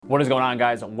What is going on,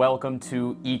 guys? Welcome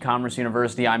to E-Commerce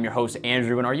University. I'm your host,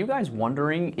 Andrew, and are you guys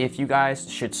wondering if you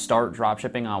guys should start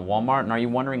dropshipping on Walmart? And are you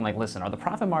wondering, like, listen, are the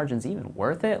profit margins even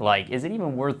worth it? Like, is it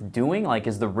even worth doing? Like,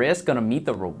 is the risk gonna meet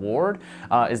the reward?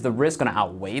 Is the risk gonna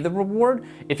outweigh the reward?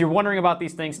 If you're wondering about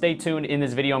these things, stay tuned. In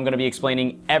this video, I'm gonna be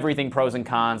explaining everything pros and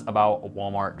cons about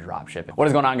Walmart dropshipping. What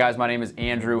is going on, guys? My name is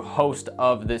Andrew, host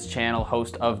of this channel,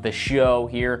 host of the show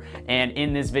here. And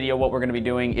in this video, what we're gonna be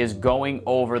doing is going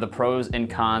over the pros and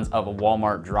cons of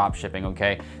Walmart dropshipping,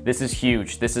 okay? This is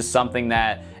huge. This is something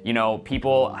that, you know,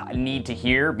 people need to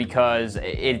hear because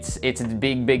it's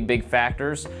big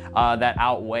factors that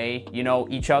outweigh, you know,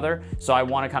 each other. So I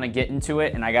want to kind of get into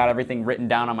it, and I got everything written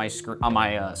down on my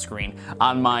screen,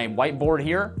 on my whiteboard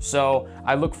here. So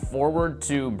I look forward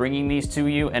to bringing these to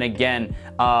you. And again,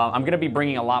 I'm going to be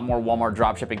bringing a lot more Walmart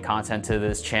dropshipping content to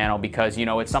this channel because, you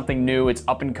know, it's something new, it's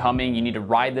up and coming. You need to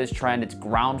ride this trend. It's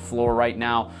ground floor right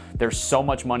now. There's so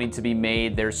much money to be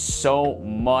made. There's so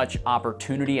much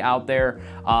opportunity out there.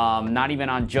 Not even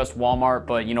on just Walmart,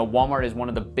 but you know, Walmart is one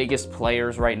of the biggest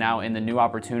players right now in the new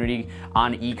opportunity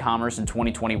on e-commerce in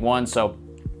 2021. So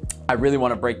I really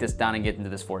want to break this down and get into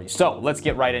this for you. So let's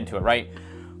get right into it, right?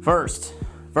 First,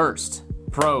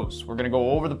 pros. We're gonna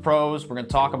go over the pros, we're gonna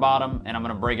talk about them, and I'm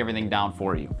gonna break everything down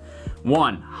for you.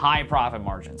 One, high profit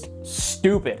margins.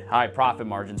 Stupid high profit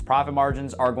margins. Profit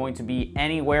margins are going to be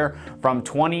anywhere from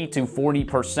 20 to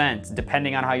 40%,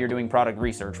 depending on how you're doing product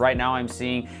research. Right now, I'm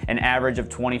seeing an average of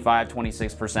 25,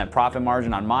 26% profit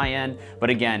margin on my end.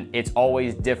 But again, it's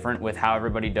always different with how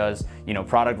everybody does, you know,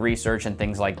 product research and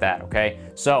things like that, okay?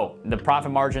 So the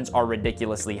profit margins are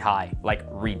ridiculously high, like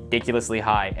ridiculously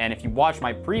high. And if you watch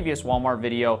my previous Walmart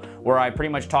video where I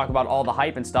pretty much talk about all the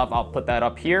hype and stuff, I'll put that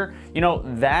up here. You know,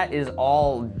 that is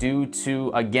all due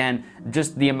to, again,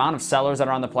 just the amount of sellers that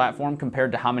are on the platform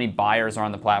compared to how many buyers are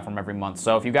on the platform every month.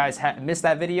 So if you guys missed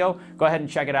that video, go ahead and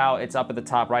check it out. It's up at the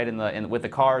top right with the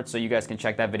card, so you guys can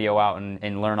check that video out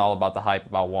and learn all about the hype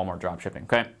about Walmart dropshipping,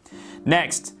 okay?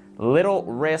 Next, little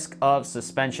risk of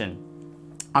suspension.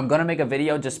 I'm gonna make a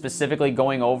video just specifically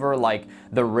going over like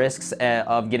the risks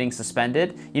of getting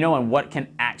suspended, you know, and what can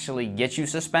actually get you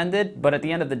suspended. But at the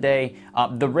end of the day,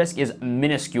 the risk is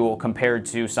minuscule compared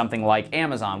to something like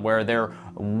Amazon, where they're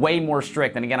way more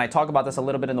strict. And again, I talk about this a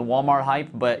little bit in the Walmart hype,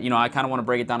 but you know, I kind of want to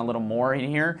break it down a little more in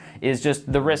here. Is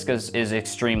just the risk is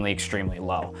extremely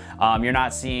low. You're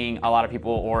not seeing a lot of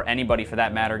people, or anybody for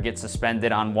that matter, get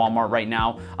suspended on Walmart right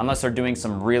now unless they're doing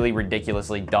some really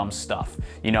ridiculously dumb stuff.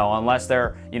 You know, unless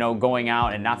they're, you know, going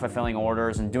out and not fulfilling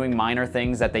orders and doing minor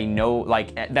things that they know,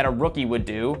 like that a rookie would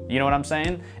do. You know what I'm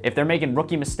saying? If they're making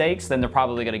rookie mistakes, then they're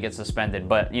probably going to get suspended.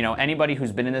 But you know, anybody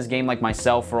who's been in this game like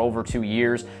myself for over 2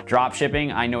 years, drop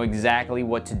shipping, I know exactly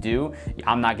what to do.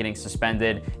 I'm not getting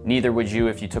suspended. Neither would you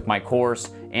if you took my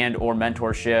course and or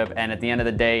mentorship. And at the end of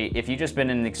the day, if you've just been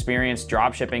an experienced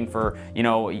drop shipping for, you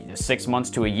know, 6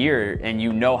 months to a year, and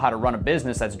you know how to run a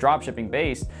business that's drop shipping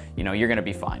based, you know, you're going to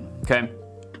be fine. Okay.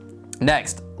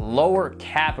 Next, lower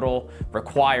capital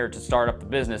required to start up the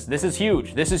business. This is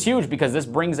huge. This is huge because this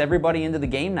brings everybody into the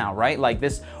game now, right? Like,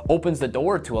 this opens the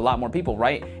door to a lot more people,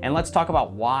 right? And let's talk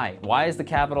about why. Why is the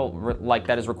capital like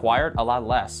that is required a lot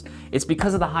less? It's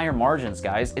because of the higher margins,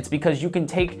 guys. It's because you can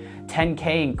take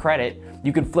 10K in credit,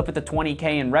 you can flip it to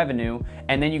 20K in revenue,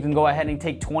 and then you can go ahead and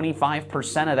take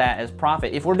 25% of that as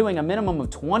profit. If we're doing a minimum of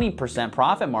 20%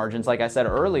 profit margins, like I said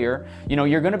earlier, you know,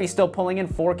 you're gonna be still pulling in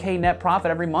 4K net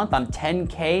profit every month on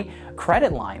 10K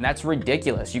credit line. That's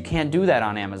ridiculous. You can't do that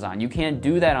on Amazon. You can't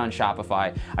do that on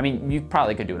Shopify. I mean, you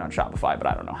probably could do it on Shopify, but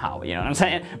I don't know how, you know what I'm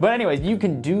saying? But anyways, you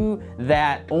can do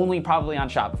that only probably on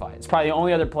Shopify. It's probably the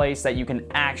only other place that you can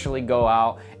actually go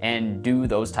out and do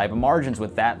those type of margins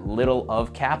with that little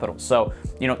of capital. So,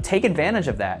 you know, take advantage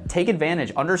of that. Take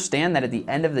advantage. Understand that at the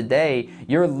end of the day,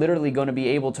 you're literally going to be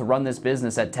able to run this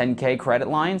business at 10K credit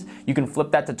lines. You can flip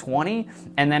that to 20,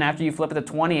 and then after you flip it to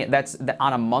 20, that's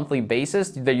on a monthly basis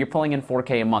that you're pulling in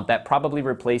 4K a month. That probably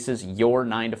replaces your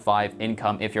 9-to-5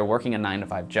 income if you're working a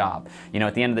 9-to-5 job. You know,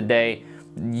 at the end of the day,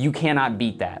 you cannot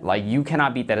beat that. Like, you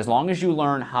cannot beat that. As long as you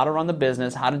learn how to run the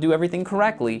business, how to do everything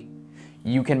correctly,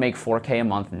 you can make 4K a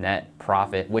month net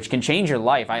profit, which can change your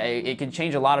life. It can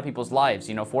change a lot of people's lives.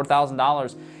 You know,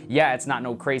 $4,000, yeah, it's not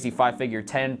no crazy 5-figure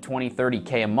 10, 20,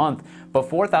 30K a month, but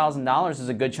 $4,000 is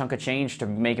a good chunk of change to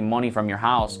making money from your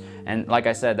house. And like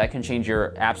I said, that can change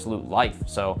your absolute life.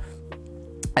 So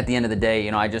at the end of the day, you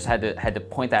know, I just had to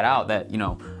point that out, that, you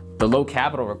know, the low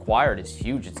capital required is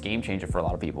huge. It's a game changer for a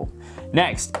lot of people.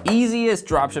 Next, easiest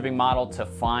dropshipping model to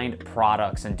find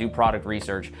products and do product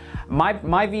research. My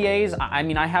VAs, I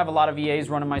mean, I have a lot of VAs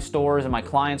running my stores and my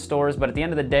client stores, but at the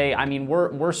end of the day, I mean,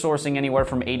 we're sourcing anywhere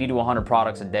from 80 to 100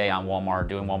 products a day on Walmart,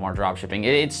 doing Walmart dropshipping.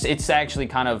 It's actually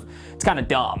kind of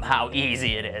dumb how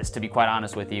easy it is, to be quite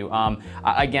honest with you.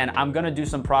 Again, I'm gonna do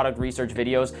some product research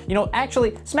videos. You know,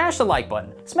 actually, smash the like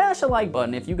button. Smash the like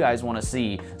button if you guys wanna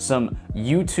see some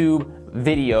YouTube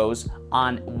videos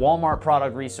on Walmart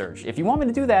product research. If you want me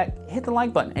to do that, hit the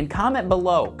like button and comment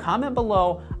below. Comment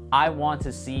below, I want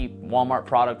to see Walmart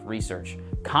product research.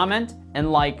 Comment and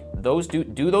like those, do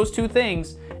those two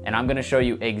things, and I'm gonna show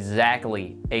you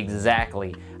exactly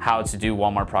how to do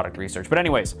Walmart product research. But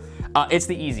anyways, it's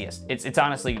the easiest. It's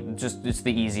honestly it's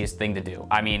the easiest thing to do.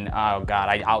 I mean, oh God,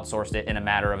 I outsourced it in a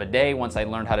matter of a day once I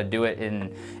learned how to do it,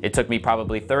 and it took me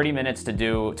probably 30 minutes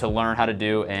to learn how to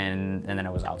do, and then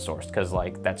it was outsourced because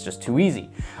like that's just too easy.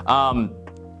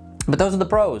 But those are the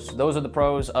pros. Those are the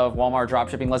pros of Walmart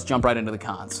dropshipping. Let's jump right into the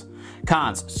cons.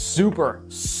 Cons,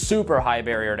 super high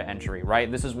barrier to entry,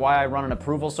 right? This is why I run an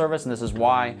approval service, and this is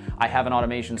why I have an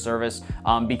automation service,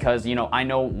 because, you know, I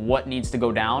know what needs to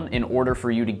go down in order for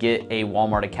you to get a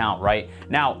Walmart account, right?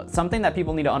 Now, something that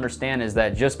people need to understand is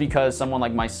that just because someone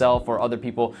like myself or other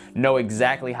people know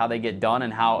exactly how they get done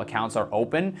and how accounts are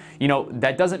open, you know,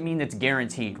 that doesn't mean it's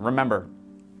guaranteed. Remember,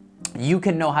 you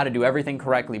can know how to do everything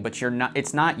correctly, but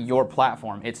it's not your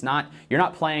platform. You're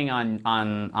not playing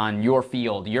on your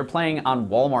field. You're playing on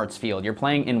Walmart's field. You're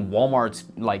playing in Walmart's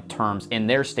like terms in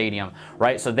their stadium,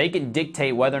 right? So they can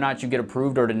dictate whether or not you get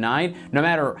approved or denied, no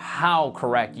matter how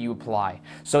correct you apply.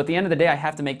 So at the end of the day, I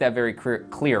have to make that very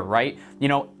clear, right? You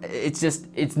know,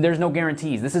 there's no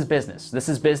guarantees. This is business. This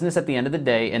is business at the end of the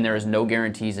day, and there is no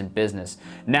guarantees in business.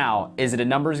 Now, is it a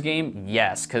numbers game?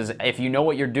 Yes, because if you know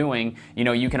what you're doing, you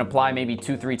know, you can apply maybe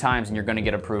 2-3 times and you're going to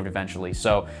get approved eventually.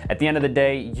 So at the end of the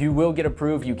day, you will get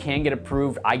approved. You can get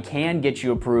approved. I can get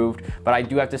you approved, but I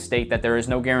do have to state that there is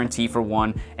no guarantee, for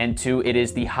one, and two, it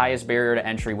is the highest barrier to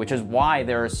entry, which is why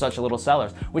there are such little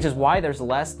sellers, which is why there's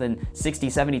less than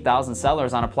 70,000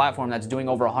 sellers on a platform that's doing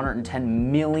over $110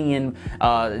 million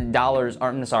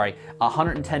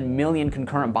 110 million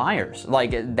concurrent buyers.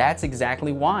 Like, that's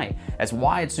exactly why. That's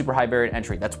why it's super high barrier to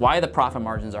entry. That's why the profit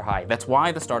margins are high. That's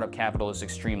why the startup capital is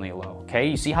extremely low. Okay,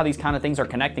 you see how these kind of things are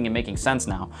connecting and making sense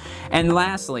now. And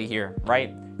lastly here,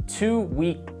 right,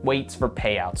 2-week waits for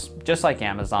payouts, just like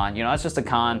Amazon. You know, that's just a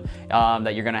con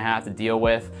that you're gonna have to deal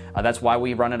with. That's why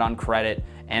we run it on credit.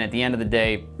 And at the end of the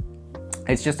day,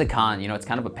 it's just a con. You know, it's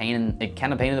kind of a pain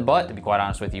in the butt, to be quite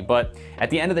honest with you. But at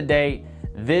the end of the day,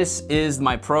 this is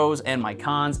my pros and my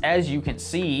cons. As you can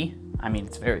see, I mean,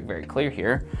 it's very clear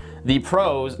here. The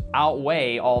pros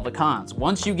outweigh all the cons.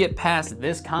 Once you get past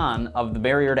this con of the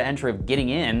barrier to entry of getting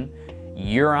in,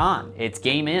 you're on. It's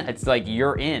game in. It's like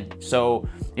you're in. So,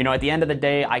 you know, at the end of the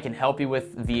day, I can help you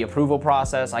with the approval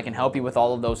process. I can help you with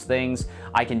all of those things.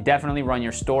 I can definitely run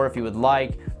your store if you would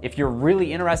like. If you're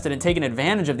really interested in taking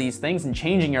advantage of these things and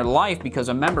changing your life, because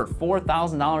remember,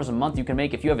 $4,000 a month you can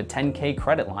make if you have a 10K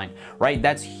credit line, right?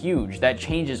 That's huge. That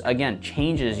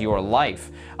changes your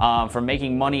life from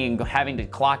making money and having to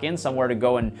clock in somewhere to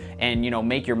go and you know,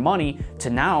 make your money, to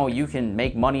now you can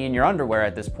make money in your underwear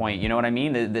at this point. You know what I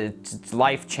mean? It's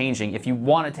life changing. If you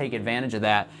want to take advantage of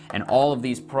that and all of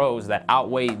these pros that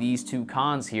outweigh these two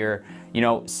cons here, you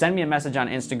know, send me a message on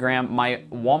Instagram. My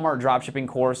Walmart dropshipping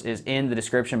course is in the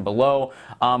description below.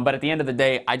 But at the end of the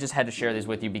day, I just had to share these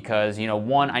with you because, you know,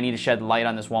 one, I need to shed light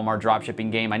on this Walmart dropshipping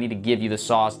game. I need to give you the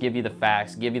sauce, give you the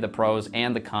facts, give you the pros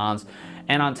and the cons.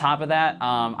 And on top of that,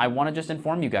 I want to just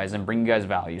inform you guys and bring you guys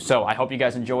value. So I hope you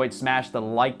guys enjoyed. Smash the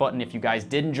like button if you guys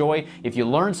did enjoy, if you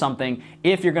learned something,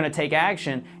 if you're going to take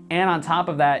action. And on top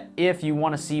of that, if you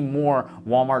want to see more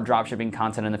Walmart dropshipping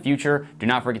content in the future, do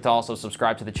not forget to also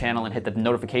subscribe to the channel and hit the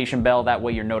notification bell. That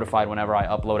way you're notified whenever I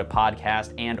upload a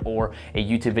podcast and or a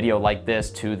YouTube video like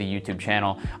this to the YouTube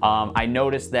channel. I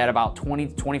noticed that about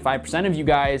 20-25% of you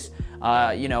guys,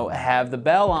 you know, have the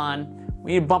bell on.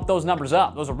 We need to bump those numbers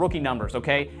up. Those are rookie numbers,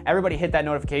 okay? Everybody hit that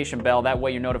notification bell. That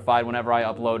way you're notified whenever I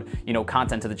upload, you know,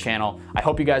 content to the channel. I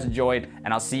hope you guys enjoyed,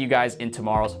 and I'll see you guys in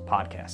tomorrow's podcast.